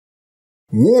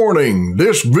Warning,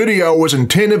 this video is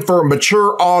intended for a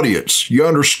mature audience. You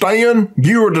understand?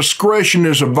 Viewer discretion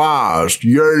is advised.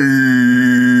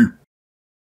 Yay!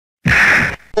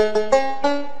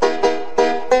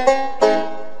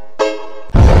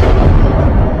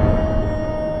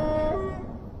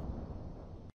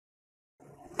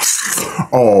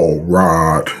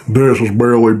 Alright, this is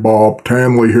Billy Bob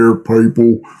Tanley here,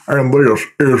 people, and this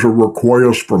is a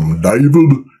request from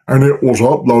David, and it was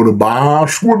uploaded by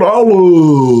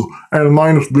Squadala. And the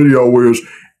name of this video is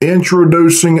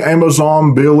Introducing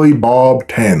Amazon Billy Bob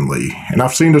Tanley. And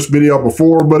I've seen this video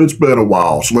before, but it's been a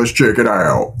while, so let's check it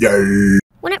out. Yay!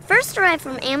 When it first arrived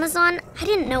from Amazon, I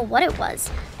didn't know what it was.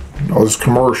 Oh, this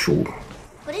commercial.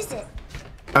 What is it?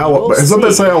 Alabama. Is that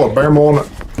that say Alabama on it?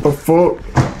 The fuck?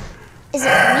 Is it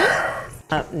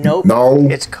for me? Nope. No.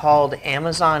 It's called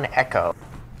Amazon Echo.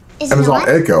 Is Amazon it not?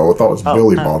 Echo. I thought it was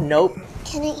Billy Bob. Nope.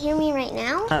 Can it hear me right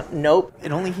now? Nope.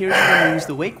 It only hears you when you use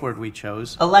the wake word we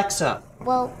chose. Alexa.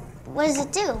 Well, what does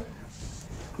it do?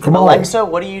 Come on. Alexa,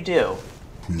 what do you do?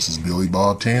 This is Billy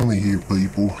Bob Tanley here,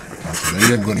 people. And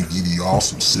today I'm going to give you all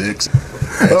some sex.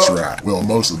 That's right. Well,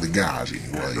 most of the guys,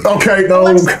 anyway. Okay, no.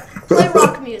 Alexa, play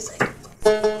rock music.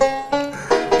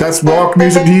 That's rock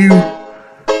music to you?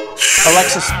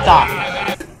 Alexa, stop.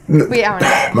 Wait,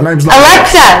 My name's not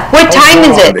Alexa, what time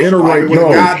is it? Iterate, no.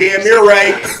 Goddamn ear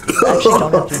rate. Actually,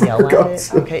 don't have to yell at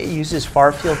it. Okay, it uses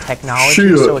far-field technology,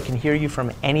 Shit. so it can hear you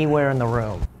from anywhere in the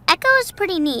room. Echo is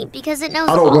pretty neat because it knows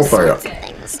I don't all want sorts that. of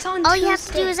things. It's on All you have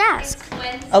to do is Tuesday. ask.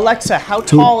 Alexa, how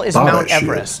tall is buy Mount that shit.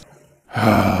 Everest?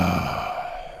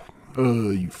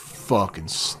 You fucking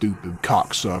stupid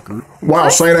cocksucker. Wow,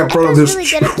 saying that in front of Echo's this. really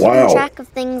good at keeping Wow. track of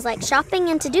things like shopping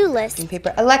and to-do lists.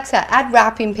 Paper. Alexa, add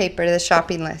wrapping paper to the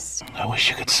shopping list. I wish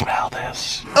you could smell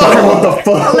this. What the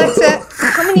fuck? Alexa,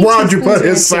 how many Why'd you teaspoons put in a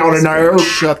his sound in tablespoon? there?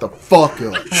 Shut the fuck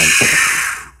up.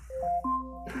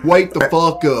 Wake the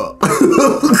fuck up.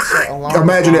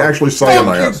 Imagine it actually saying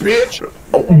Fuck that. you, bitch.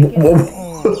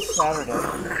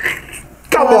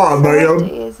 Come on, man.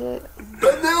 Is it?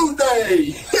 The new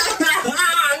day.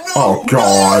 Oh,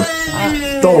 God.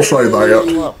 Don't say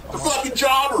that. The fucking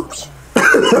jobbers.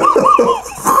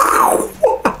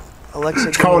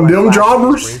 Alexa, Calling give me my them flash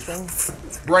jobbers? briefing.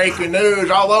 Breaking news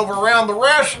all over around the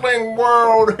wrestling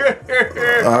world.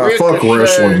 Fuck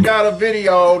wrestling. Got a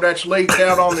video that's leaked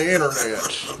out on the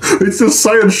internet. It's just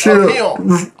saying shit. Of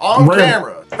him on Ram-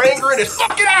 camera, fingering his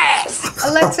fucking ass.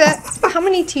 Alexa, how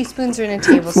many teaspoons are in a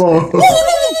tablespoon?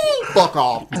 Fuck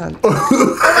off.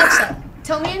 Alexa,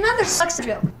 tell me another sex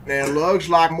joke. It looks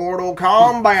like Mortal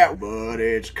Kombat, but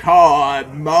it's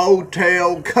called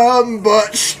Motel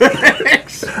Combat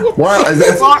Sex. Wow, is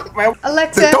that, Fuck, man.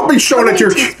 Alexa, Don't be showing how at many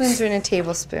your- teaspoons are in a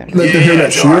tablespoon? let them hear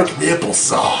that Dark shit. nipple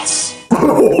sauce.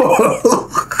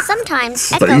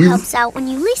 Sometimes Echo Steve? helps out when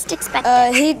you least expect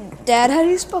it. Hey, Dad, how do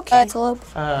you spell cantaloupe?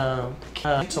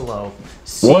 Cantaloupe.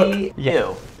 What?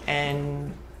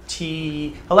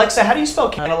 C-U-N-T. Alexa, how do you spell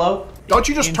cantaloupe? Don't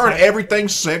you just turn everything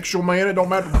sexual, man? It don't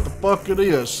matter what the fuck it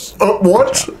is.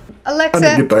 What? I Alexa,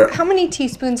 didn't get that. how many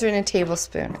teaspoons are in a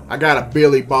tablespoon? I got a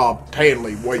Billy Bob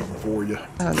Tanley waiting for you.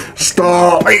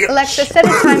 Stop. Alexa, set a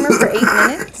timer for 8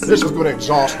 minutes. This is gonna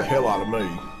exhaust the hell out of me.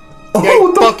 Oh, 8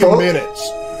 what the fucking fuck?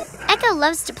 minutes. Echo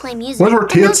loves to play music Where's her and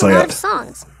tits knows a lot at? of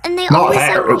songs, and they Not always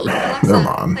her. sound neat. Never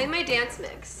mind. Play my dance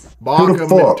mix. Who the Baka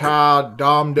fuck? Mentai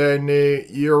Dom Danny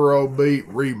Eurobeat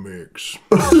remix.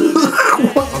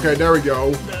 Okay, there we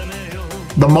go.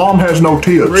 The mom has no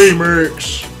tits.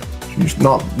 Remix. She's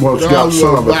not, well, she got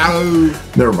some of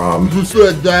it. Never mind. I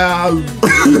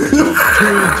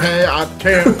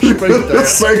can't speak that.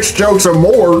 Sex jokes and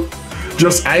more.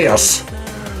 Just ass.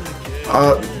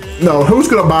 No, who's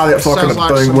gonna buy that fucking Sounds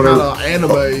like thing? some Whatever. kind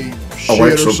of anime shit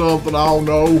Alexa. or something, I don't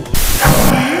know.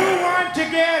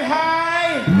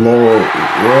 Lord,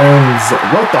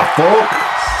 what the fuck?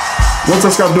 What's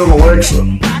this got to do with Alexa?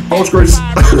 Oh, it's Grace.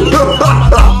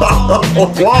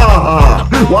 Why?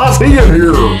 Why is he in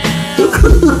here?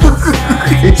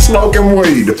 He's smoking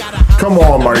weed. Come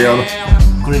on,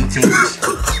 man. Greetings.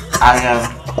 I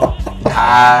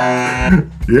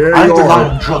Yeah, you rely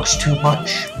are. on drugs too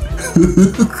much.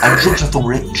 And drugs are for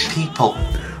rich people.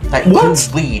 Like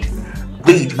weed.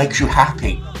 Weed makes you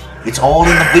happy. It's all in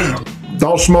the weed.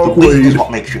 Don't smoke Weed is weed.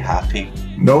 what makes you happy.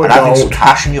 No, it And having some don't.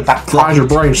 cash in your back Grinds your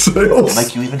pocket brain will cells.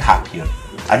 make you even happier.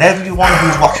 And everyone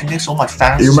who's watching this, all my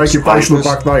fans, You make your face look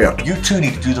like subscribers, that. you too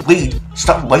need to do the weed.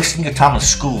 Stop wasting your time at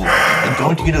school and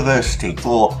going to university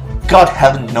for God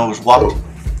heaven knows what.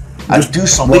 And do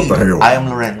some what weed. the hell? I am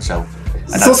Lorenzo. And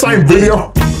It's the I same do weed.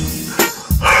 video.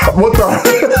 What the?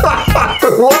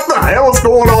 What the hell is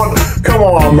going on? Come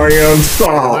on, man, The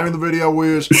stop. name of the video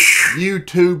is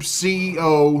YouTube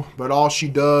CEO, but all she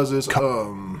does is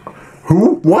Who?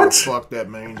 What? fuck that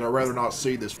means. I'd rather not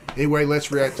see this. Anyway,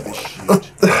 let's react to this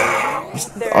shit.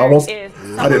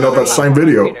 I didn't know that same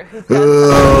video.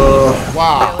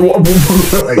 Wow.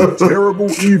 A terrible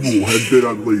evil has been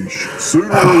unleashed. Sooner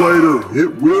or later,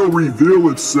 it will reveal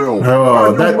itself.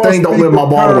 And that you thing must don't be live in my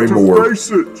bottle prepared to anymore.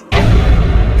 face it.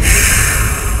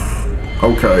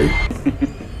 Okay.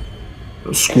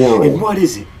 A squirrel. What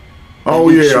is it? Oh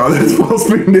yeah, that's supposed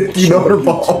to be Nicky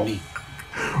Nutterball.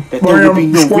 That there will be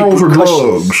Man, no squirrels are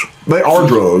repercussions. drugs. They are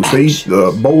drugs. They eat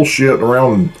bullshit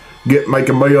around and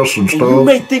making mess and You stuff.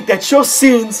 may think that your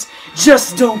sins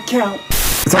just don't count.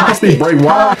 It's supposed to be Bray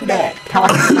Wyatt. And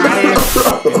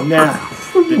now,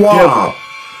 the Wow. devil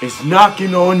is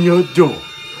knocking on your door.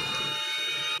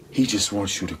 He just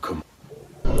wants you to come.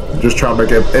 Just trying to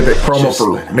make an epic promo Just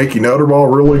for let him. Nicky Nutterball,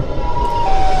 really?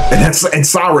 And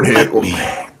Siren Head.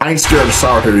 I ain't scared of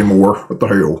Siren Head anymore. What the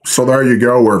hell? So there you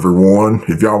go, everyone.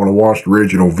 If y'all want to watch the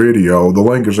original video, the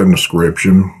link is in the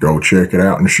description. Go check it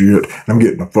out and shit. I'm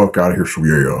getting the fuck out of here, so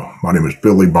yeah. My name is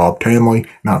Billy Bob Tanley,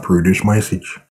 and I approve this message.